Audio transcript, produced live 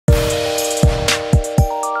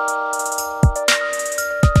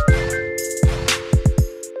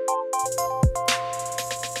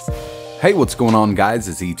Hey, what's going on, guys?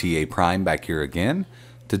 It's ETA Prime back here again.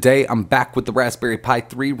 Today I'm back with the Raspberry Pi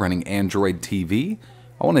 3 running Android TV.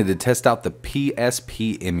 I wanted to test out the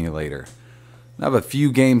PSP Emulator. I have a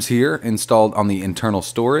few games here installed on the internal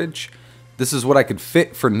storage. This is what I could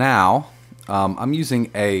fit for now. I'm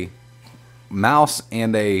using a mouse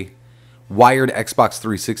and a wired Xbox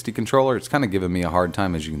 360 controller. It's kind of giving me a hard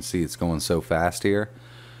time. As you can see, it's going so fast here.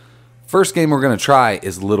 First game we're going to try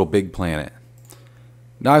is Little Big Planet.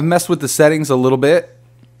 Now I've messed with the settings a little bit.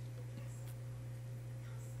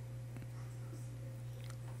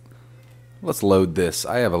 Let's load this.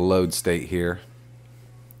 I have a load state here.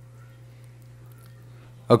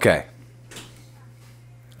 Okay.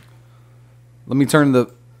 Let me turn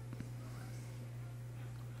the...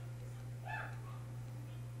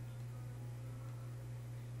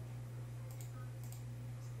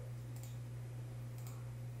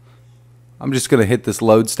 I'm just going to hit this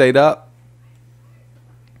load state up.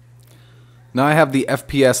 Now I have the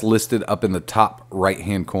FPS listed up in the top right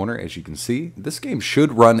hand corner. As you can see, this game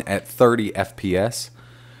should run at 30 FPS.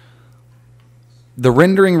 The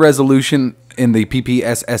rendering resolution in the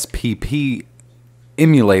PPSSPP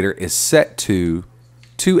Emulator is set to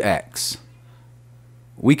 2x.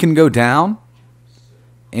 We can go down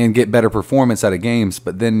and get better performance out of games,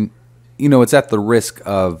 but then, you know, it's at the risk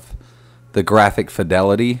of the graphic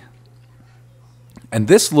fidelity. And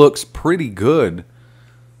this looks pretty good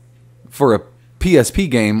for a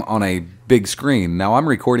PSP game on a big screen. Now I'm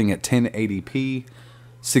recording at 1080p,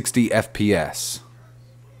 60 FPS.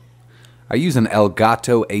 I use an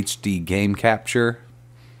Elgato HD game capture.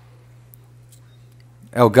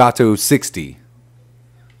 Elgato 60.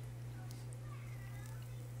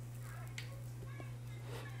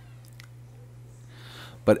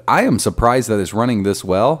 But I am surprised that it's running this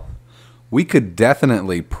well. We could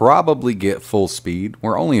definitely probably get full speed.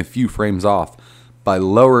 We're only a few frames off by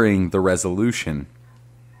lowering the resolution.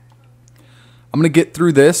 I'm going to get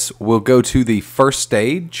through this. We'll go to the first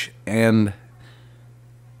stage, and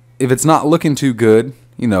if it's not looking too good,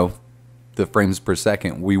 you know, the frames per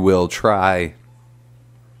second, we will try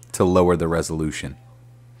to lower the resolution.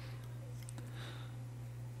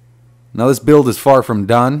 Now this build is far from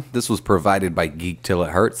done. This was provided by Geek Till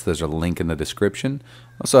It Hurts. There's a link in the description.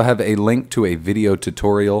 I also have a link to a video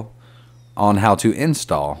tutorial on how to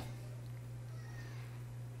install.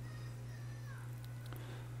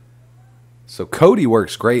 So Kodi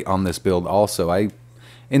works great on this build also. I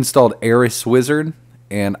installed Eris Wizard,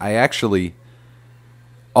 and I actually,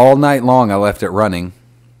 all night long I left it running,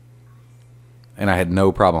 and I had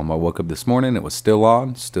no problem. I woke up this morning, it was still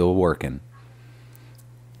on, still working.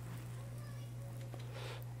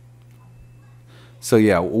 So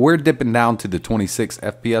yeah, we're dipping down to the 26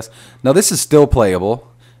 FPS. Now this is still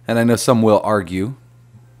playable, and I know some will argue,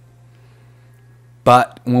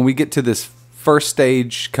 but when we get to this first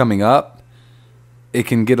stage coming up, it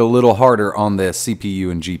can get a little harder on the CPU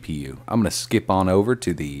and GPU. I'm going to skip on over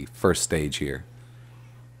to the first stage here.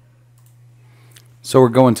 So we're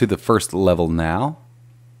going to the first level now.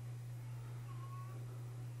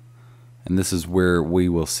 And this is where we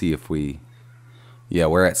will see if we... Yeah,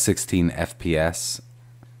 we're at 16 FPS.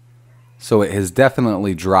 So it has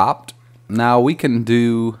definitely dropped. Now we can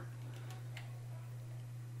do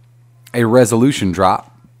a resolution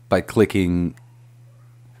drop by clicking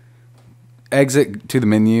exit to the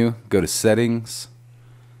menu, go to settings.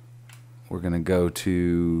 We're going to go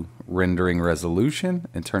to rendering resolution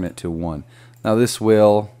and turn it to 1. Now this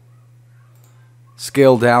will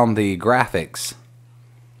scale down the graphics,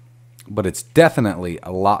 but it's definitely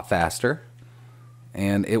a lot faster,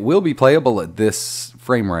 and it will be playable at this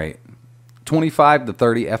frame rate. 25 to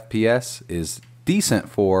 30 FPS is decent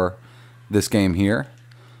for this game here.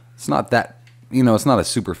 It's not that, you know, it's not a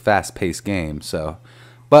super fast-paced game, so,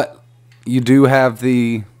 but you do have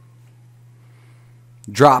the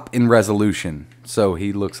drop in resolution, so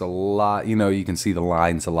he looks a lot, you know, you can see the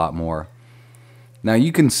lines a lot more. Now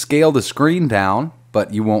you can scale the screen down,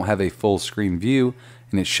 but you won't have a full screen view,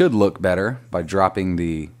 and it should look better by dropping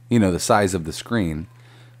the, you know, the size of the screen.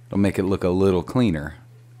 It'll make it look a little cleaner.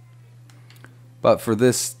 But for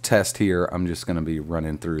this test here, I'm just going to be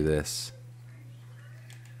running through this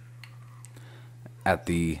at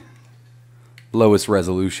the lowest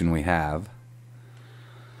resolution we have,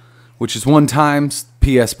 which is 1x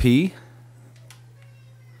PSP.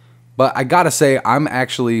 But I gotta say, I'm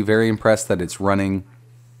actually very impressed that it's running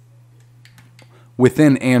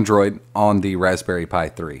within Android on the Raspberry Pi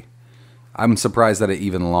 3. I'm surprised that it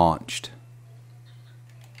even launched.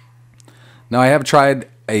 Now I have tried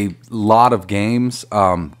a lot of games,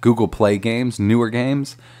 Google Play games, newer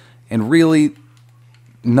games, and really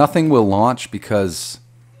nothing will launch because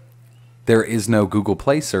there is no Google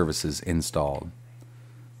Play services installed.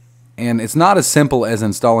 And it's not as simple as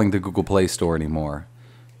installing the Google Play Store anymore.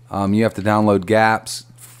 You have to download gaps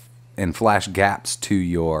and flash gaps to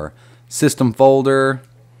your system folder.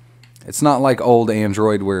 It's not like old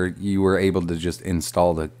Android where you were able to just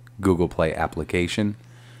install the Google Play application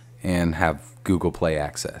and have Google Play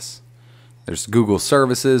access. There's Google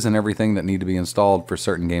services and everything that need to be installed for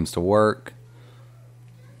certain games to work.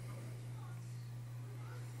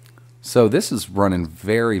 So this is running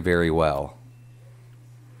very, very well.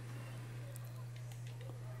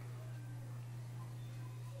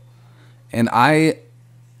 And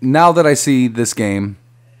now that I see this game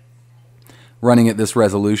running at this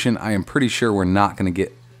resolution, I am pretty sure we're not going to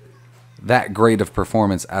get that great of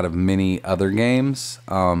performance out of many other games.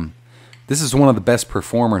 This is one of the best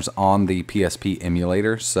performers on the PSP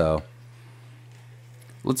emulator, so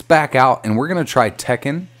let's back out and we're going to try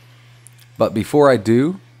Tekken. But before I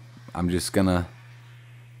do, I'm just going to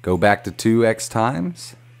go back to 2x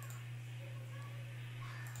times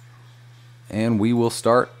and we will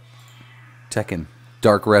start Tekken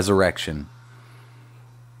Dark Resurrection.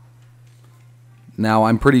 Now,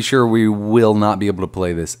 I'm pretty sure we will not be able to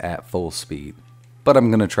play this at full speed, but I'm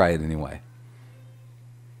going to try it anyway.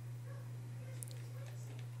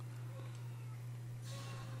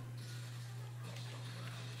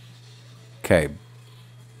 Okay.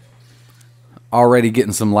 Already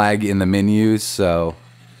getting some lag in the menus, so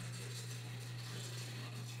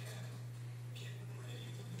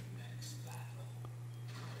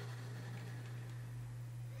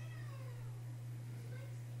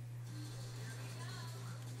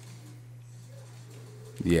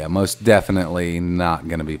yeah, most definitely not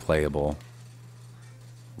going to be playable.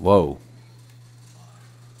 Whoa.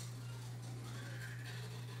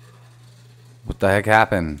 What the heck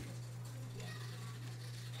happened?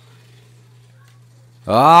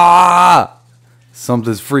 Ah!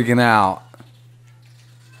 Something's freaking out.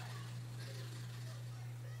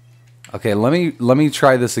 Okay, let me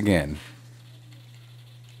try this again.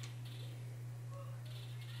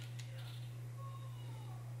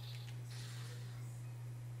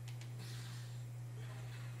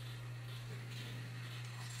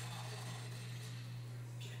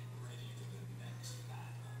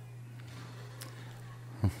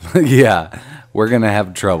 Yeah, we're gonna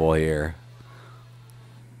have trouble here.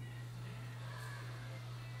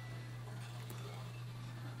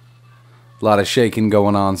 A lot of shaking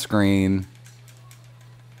going on screen.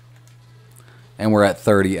 And we're at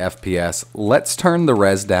 30 FPS. Let's turn the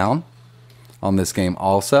res down on this game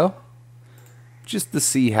also, just to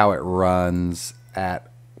see how it runs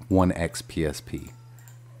at 1x PSP.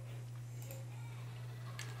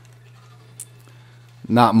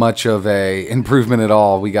 Not much of a improvement at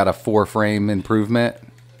all. We got a 4-frame improvement.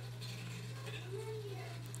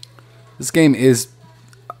 This game is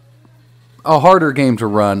a harder game to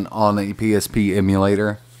run on a PSP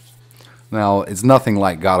emulator. Now, it's nothing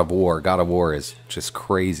like God of War. God of War is just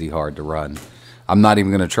crazy hard to run. I'm not even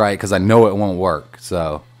going to try it because I know it won't work.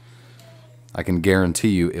 So, I can guarantee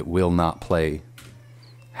you it will not play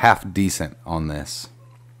half decent on this.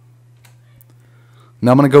 Now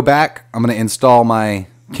I'm going to go back. I'm going to install my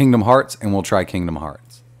Kingdom Hearts and we'll try Kingdom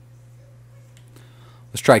Hearts.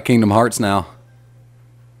 Let's try Kingdom Hearts now.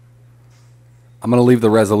 I'm going to leave the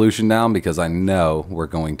resolution down because I know we're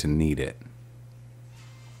going to need it.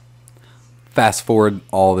 Fast forward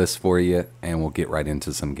all this for you and we'll get right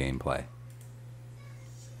into some gameplay.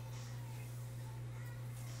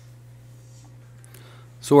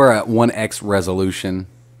 So we're at 1x resolution.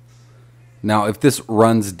 Now, if this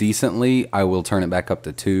runs decently, I will turn it back up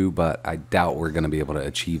to 2, but I doubt we're going to be able to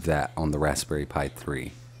achieve that on the Raspberry Pi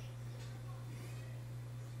 3.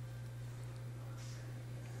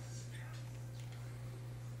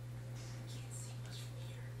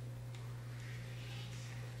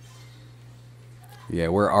 Yeah,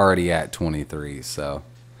 we're already at 23, so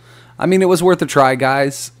I mean, it was worth a try,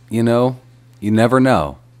 guys. You know, you never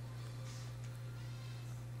know.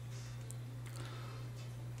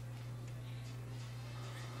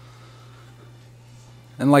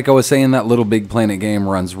 And like I was saying, that Little Big Planet game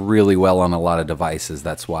runs really well on a lot of devices.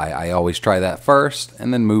 That's why I always try that first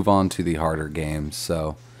and then move on to the harder games.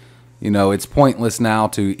 So, you know, it's pointless now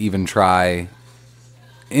to even try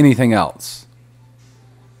anything else.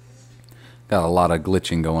 Got a lot of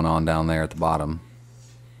glitching going on down there at the bottom.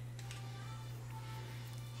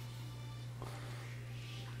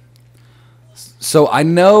 So I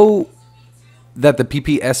know that the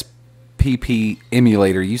PPSPP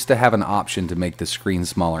Emulator used to have an option to make the screen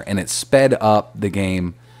smaller, and it sped up the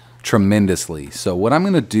game tremendously. So what I'm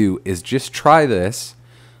going to do is just try this.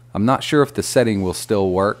 I'm not sure if the setting will still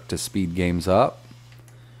work to speed games up,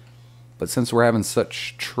 but since we're having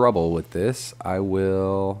such trouble with this, I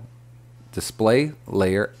will display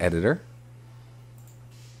layer editor,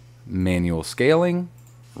 manual scaling,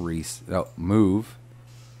 move,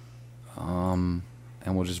 and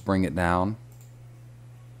we'll just bring it down,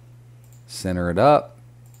 center it up,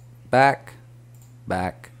 back,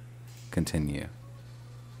 continue.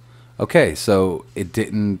 Okay, so it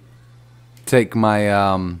didn't take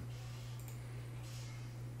my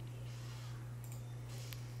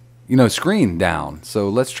screen down. So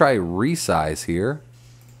let's try resize here.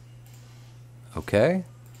 Okay,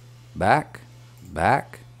 back,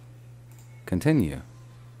 continue.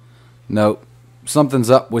 Nope, something's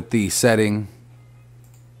up with the setting,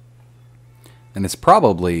 and it's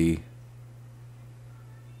probably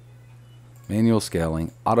manual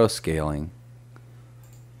scaling, auto scaling.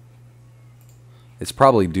 It's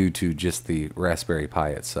probably due to just the Raspberry Pi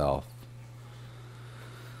itself.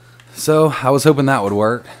 So I was hoping that would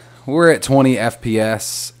work. We're at 20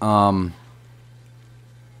 FPS.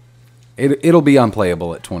 It'll be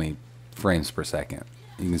unplayable at 20 frames per second.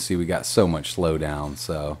 You can see we got so much slowdown,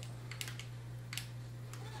 so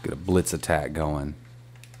get a blitz attack going.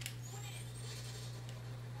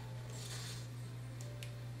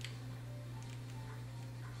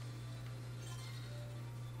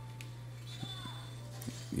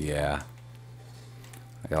 Yeah,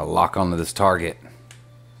 I gotta lock onto this target.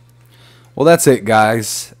 Well, that's it,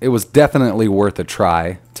 guys. It was definitely worth a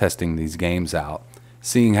try testing these games out.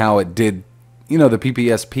 Seeing how it did, the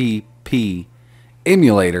PPSPP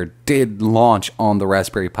Emulator did launch on the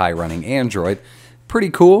Raspberry Pi running Android. Pretty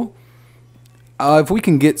cool. If we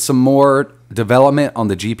can get some more development on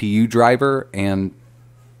the GPU driver and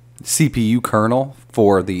CPU kernel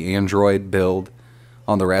for the Android build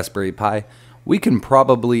on the Raspberry Pi, we can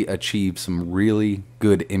probably achieve some really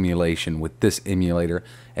good emulation with this emulator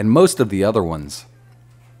and most of the other ones.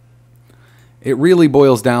 It really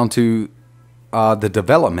boils down to the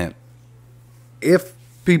development. If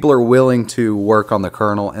people are willing to work on the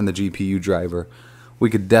kernel and the GPU driver,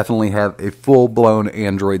 we could definitely have a full-blown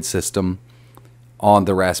Android system on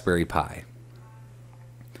the Raspberry Pi.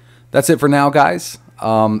 That's it for now, guys.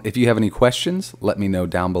 If you have any questions, let me know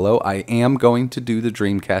down below. I am going to do the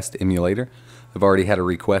Dreamcast emulator. I've already had a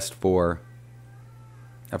request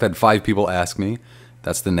I've had 5 people ask me.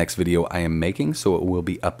 That's the next video I am making, so it will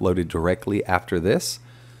be uploaded directly after this.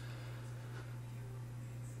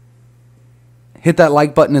 Hit that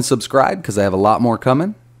like button and subscribe because I have a lot more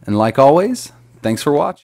coming. And like always, thanks for watching.